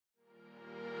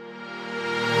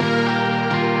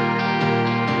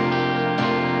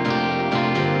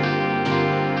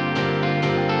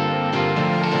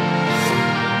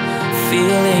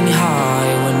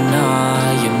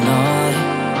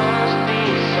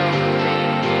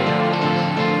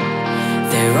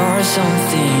are some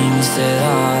things that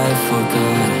I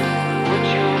forgot.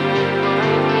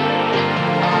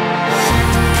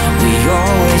 We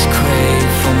always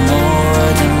crave for more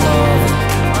than love.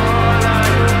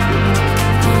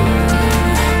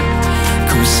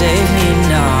 Come save me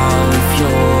now if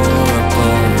you're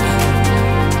above.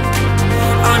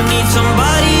 I need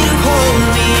somebody to hold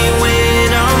me when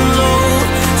I'm low,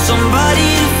 somebody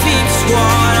to fix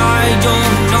what I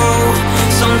don't know,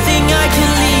 something I can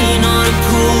lean on to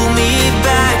pull me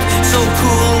back, so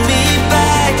pull me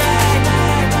back.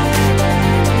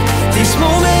 This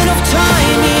moment of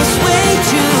time is way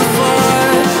too far,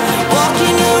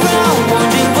 walking around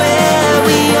wondering where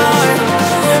we are,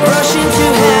 rushing to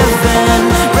heaven,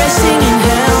 resting in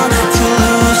hell to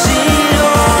lose it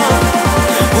all.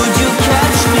 Would you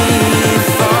catch me if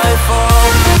I fall?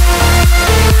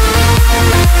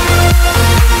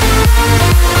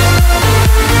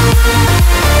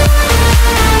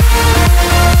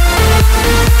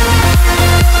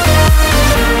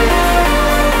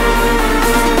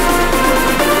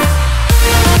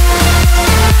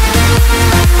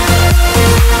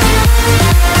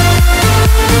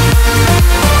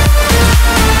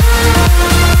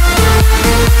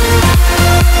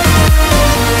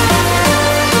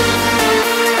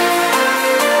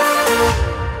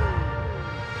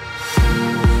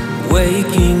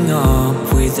 Waking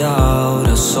up without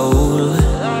a soul,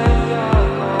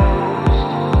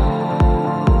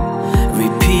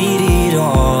 repeat it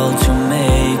all to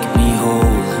make me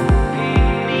whole.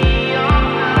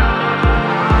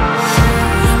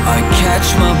 I catch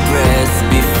my breath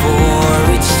before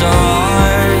it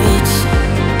starts,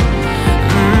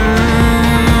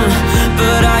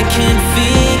 but I can't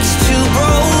fix two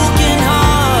broken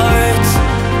hearts.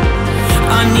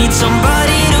 I need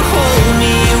somebody to hold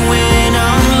me when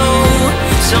I'm low,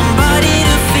 somebody